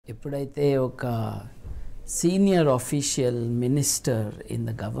ఎప్పుడైతే ఒక senior official minister in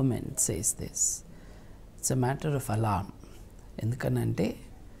the government says this, it's a matter of alarm. ఎందుకనంటే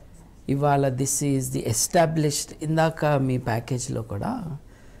ఇవాళ this is the established, ఇందాక మీ ప్యాకేజ్లో కూడా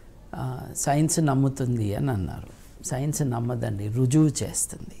సైన్స్ నమ్ముతుంది అని అన్నారు. సైన్స్ నమ్మదండి, రుజువు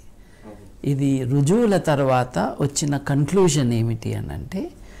చేస్తుంది. ఇది రుజువుల తర్వాత వచ్చిన కన్క్లూజన్ ఏమిటి అని అంటే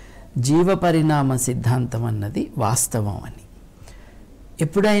జీవ పరిణామ సిద్ధాంతం అన్నది వాస్తవం అని.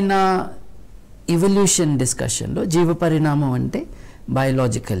 ఎప్పుడైనా ఎవల్యూషన్ డిస్కషన్లో జీవ పరిణామం అంటే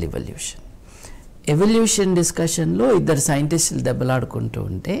బయోలాజికల్ ఎవల్యూషన్, ఎవల్యూషన్ డిస్కషన్లో ఇద్దరు సైంటిస్టులు దెబ్బలాడుకుంటూ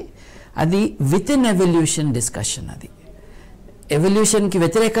ఉంటే అది విత్ ఇన్ ఎవల్యూషన్ డిస్కషన్, అది ఎవల్యూషన్కి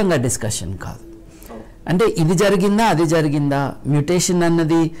వ్యతిరేకంగా డిస్కషన్ కాదు. అంటే ఇది జరిగిందా అది జరిగిందా, మ్యూటేషన్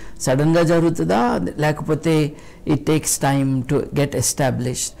అన్నది సడన్గా జరుగుతుందా లేకపోతే it takes time to get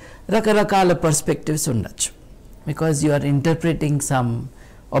established, రకరకాల పర్స్పెక్టివ్స్ ఉండొచ్చు. Because you are interpreting some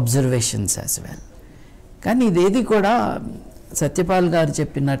observations as well. కానీ ఇదేది కూడా సత్యపాల్ గారు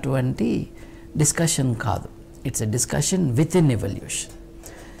చెప్పినటువంటి డిస్కషన్ కాదు, it's a discussion with in evolution.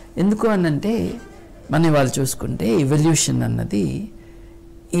 ఎందుకు అనంటే మనం ఇవాళ చూసుకుంటే ఎవల్యూషన్ అన్నది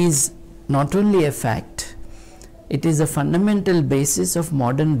is not only a fact, it is a fundamental basis of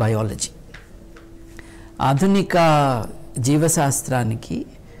modern biology. ఆధునిక జీవశాస్త్రానికి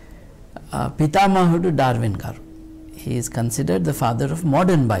పితామహుడు డార్విన్ గారు. He is considered the father of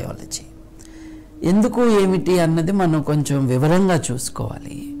modern biology. ఎందుకు ఏమిటి అన్నది మనం కొంచెం వివరంగా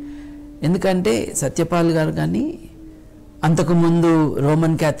చూసుకోవాలి. ఎందుకంటే సత్యపాల్ గారు కానీ, అంతకుముందు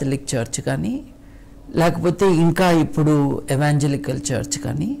రోమన్ క్యాథలిక్ చర్చ్ కానీ, లేకపోతే ఇంకా ఇప్పుడు ఎవాంజలికల్ చర్చ్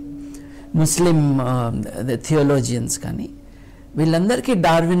కానీ, ముస్లిం థియోలోజియన్స్ కానీ, వీళ్ళందరికీ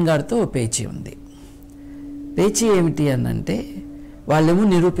డార్విన్ గారితో పేచీ ఉంది. పేచీ ఏమిటి అనంటే వాళ్ళేమో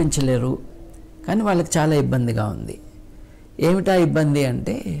నిరూపించలేరు, కానీ వాళ్ళకి చాలా ఇబ్బందిగా ఉంది. ఏమిటా ఇబ్బంది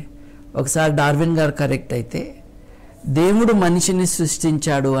అంటే ఒకసారి డార్విన్ గారు కరెక్ట్ అయితే దేవుడు మనిషిని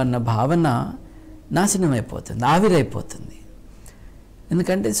సృష్టించాడు అన్న భావన నాశనం అయిపోతుంది, ఆవిరైపోతుంది.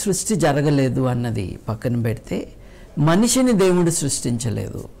 ఎందుకంటే సృష్టి జరగలేదు అన్నది పక్కన పెడితే మనిషిని దేవుడు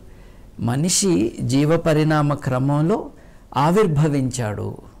సృష్టించలేదు, మనిషి జీవ పరిణామ క్రమంలో ఆవిర్భవించాడు.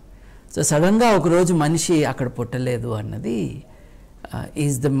 సో సడన్గా ఒకరోజు మనిషి అక్కడ పుట్టలేదు అన్నది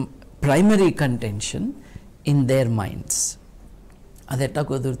is the primary contention in there minds. అది ఎట్లా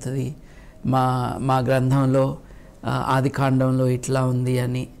కుదురుతుంది? మా గ్రంథంలో ఆది కాండంలో ఇట్లా ఉంది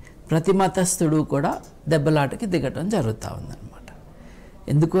అని ప్రతి మతస్థుడు కూడా దెబ్బలాటకి దిగటం జరుగుతూ ఉందన్నమాట.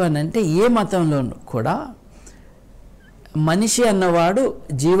 ఎందుకు అనంటే ఏ మతంలో కూడా మనిషి అన్నవాడు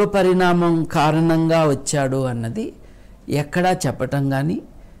జీవ పరిణామం కారణంగా వచ్చాడు అన్నది ఎక్కడా చెప్పటం కానీ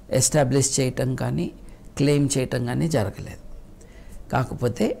ఎస్టాబ్లిష్ చేయటం కానీ క్లెయిమ్ చేయటం కానీ జరగలేదు.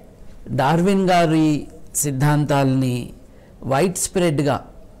 కాకపోతే డార్విన్ గారి సిద్ధాంతాలని వైడ్ స్ప్రెడ్గా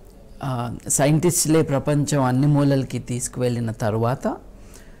సైంటిస్టులే ప్రపంచం అన్ని మూలలకి తీసుకువెళ్ళిన తర్వాత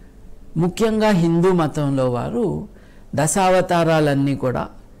ముఖ్యంగా హిందూ మతంలో వారు దశావతారాలన్నీ కూడా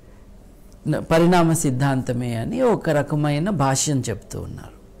పరిణామ సిద్ధాంతమే అని ఒక రకమైన భాష్యం చెప్తూ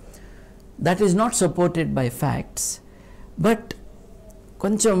ఉన్నారు. That is not supported by facts, but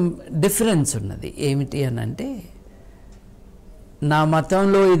కొంచెం డిఫరెన్స్ ఉన్నది. ఏమిటి అని అంటే నా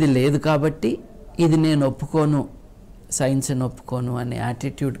మతంలో ఇది లేదు కాబట్టి ఇది నేను ఒప్పుకోను, సైన్స్ని ఒప్పుకోను అనే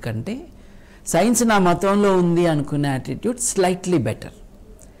యాటిట్యూడ్ కంటే సైన్స్ నా మతంలో ఉంది అనుకునే యాటిట్యూడ్ స్లైట్లీ బెటర్.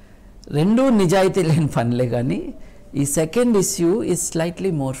 రెండూ నిజాయితీ లేని పనులే, కానీ ఈ second issue is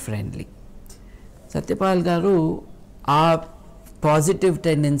slightly more friendly. Satyapal గారు ఆ పాజిటివ్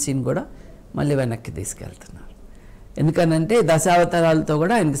టెండెన్సీని కూడా మళ్ళీ వెనక్కి తీసుకెళ్తున్నారు. ఎందుకనంటే దశావతారాలతో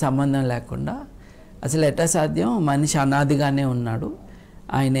కూడా ఆయనకి సంబంధం లేకుండా అసలు ఎట్లా సాధ్యం, మనిషి అనాదిగానే ఉన్నాడు,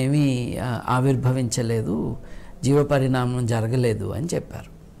 ఆయన ఏమీ ఆవిర్భవించలేదు, జీవ పరిణామం జరగలేదు అని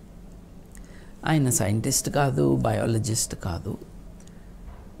చెప్పారు. ఆయన సైంటిస్ట్ కాదు, బయాలజిస్ట్ కాదు.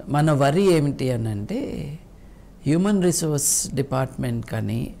 మన వరి ఏమిటి అని అంటే హ్యూమన్ రిసోర్స్ డిపార్ట్మెంట్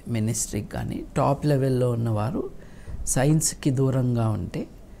కానీ మినిస్ట్రీకి కానీ టాప్ లెవెల్లో ఉన్నవారు సైన్స్కి దూరంగా ఉంటే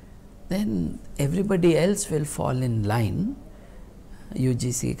then everybody else will fall in line.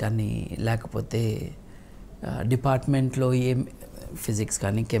 UGC కానీ లేకపోతే డిపార్ట్మెంట్లో ఏం ఫిజిక్స్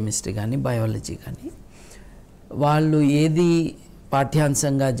కానీ కెమిస్ట్రీ కానీ బయాలజీ కానీ వాళ్ళు ఏది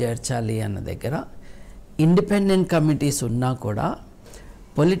పాఠ్యాంశంగా చేర్చాలి అన్న దగ్గర ఇండిపెండెంట్ కమిటీస్ ఉన్నా కూడా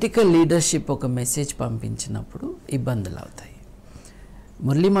పొలిటికల్ లీడర్షిప్ ఒక మెసేజ్ పంపించినప్పుడు ఇబ్బందులు అవుతాయి.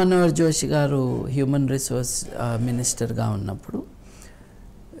 మురళీ మనోహర్ జోషి గారు హ్యూమన్ రిసోర్స్ మినిస్టర్గా ఉన్నప్పుడు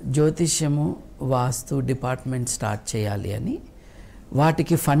జ్యోతిష్యము వాస్తు డిపార్ట్మెంట్ స్టార్ట్ చేయాలి అని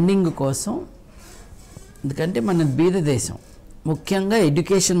వాటికి ఫండింగ్ కోసం, ఎందుకంటే మన బీద దేశం, ముఖ్యంగా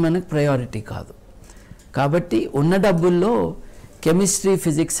ఎడ్యుకేషన్ మనకు ప్రయారిటీ కాదు కాబట్టి ఉన్న డబ్బుల్లో కెమిస్ట్రీ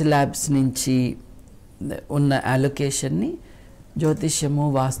ఫిజిక్స్ ల్యాబ్స్ నుంచి ఉన్న అలొకేషన్ని జ్యోతిష్యము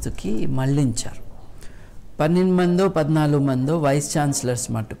వాస్తుకి మళ్ళించారు. 12 మందో 14 మందో వైస్ ఛాన్సలర్స్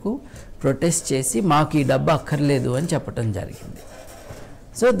మటుకు ప్రొటెస్ట్ చేసి మాకు ఈ డబ్బు అక్కర్లేదు అని చెప్పడం జరిగింది.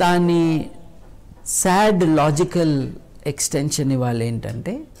 సో దాని సాడ్ లాజికల్ ఎక్స్టెన్షన్ ఇవాళ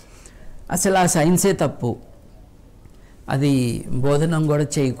ఏంటంటే అసలు ఆ సైన్సే తప్పు, అది బోధనం కూడా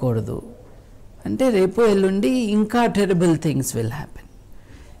చేయకూడదు అంటే రేపు ఎల్లుండి ఇంకా టెరబుల్ థింగ్స్ విల్ హ్యాపెన్.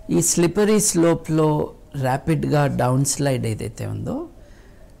 ఈ స్లిపరీ స్లోప్లో ర్యాపిడ్గా డౌన్ స్లైడ్ ఏదైతే ఉందో,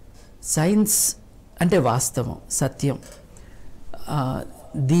 సైన్స్ అంటే వాస్తవం, సత్యం,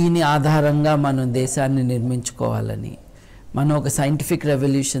 దీని ఆధారంగా మనం దేశాన్ని నిర్మించుకోవాలని, మనం ఒక సైంటిఫిక్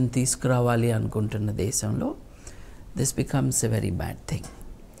రెవల్యూషన్ తీసుకురావాలి అనుకుంటున్న దేశంలో this becomes a very bad thing.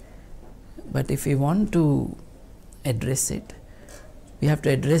 But if you want to address it, we have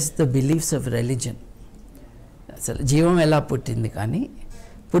to address the beliefs of religion. అసలు జీవం ఎలా పుట్టింది కానీ,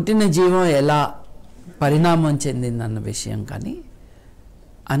 పుట్టిన జీవం ఎలా పరిణామం చెందిందన్న విషయం కానీ,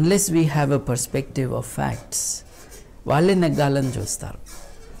 unless we have a perspective of facts, వాళ్ళే నెగ్గాలని చూస్తారు.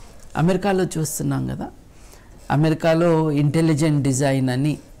 అమెరికాలో చూస్తున్నాం కదా, అమెరికాలో ఇంటెలిజెంట్ డిజైన్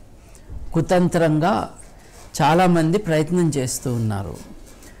అని కుతంత్రంగా చాలామంది ప్రయత్నం చేస్తూ ఉన్నారు.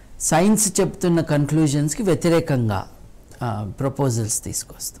 సైన్స్ చెప్తున్న కన్క్లూజన్స్కి వ్యతిరేకంగా ప్రపోజల్స్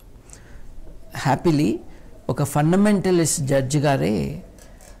తీసుకొస్తూ. హ్యాపీలీ ఒక ఫండమెంటలిస్ట్ జడ్జి గారే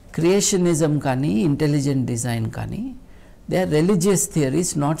క్రియేషనిజం కానీ ఇంటెలిజెంట్ డిజైన్ కానీ they are religious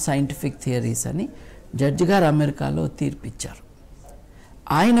theories, not scientific theories అని జడ్జి గారు అమెరికాలో తీర్పిచ్చారు.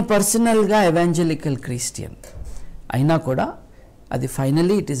 ఆయన పర్సనల్గా ఎవాంజలికల్ క్రిస్టియన్ అయినా కూడా అది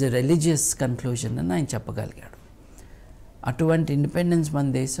finally it is a religious conclusion అని ఆయన చెప్పగలిగాడు. అటువంటి ఇండిపెండెన్స్ మన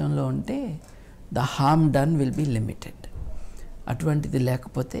దేశంలో ఉంటే the harm done will be limited. అటువంటిది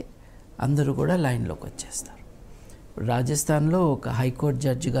లేకపోతే అందరూ కూడా లైన్లోకి వచ్చేస్తారు. రాజస్థాన్లో ఒక హైకోర్టు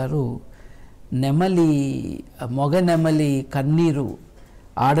జడ్జి గారు మొగ నెమలి కన్నీరు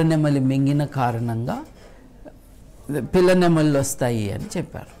ఆడనెమలి మింగిన కారణంగా పిల్ల నెమళ్ళు వస్తాయి అని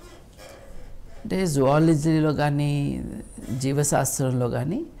చెప్పారు. అంటే జువాలజీలో కానీ జీవశాస్త్రంలో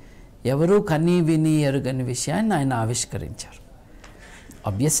కానీ ఎవరూ కనీ విని ఎరుగని విషయాన్ని ఆయన ఆవిష్కరించారు.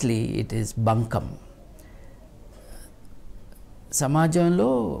 Obviously it is బంకం. సమాజంలో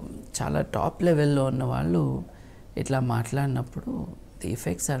చాలా టాప్ లెవెల్లో ఉన్న వాళ్ళు ఇట్లా మాట్లాడినప్పుడు the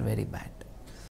effects are very bad.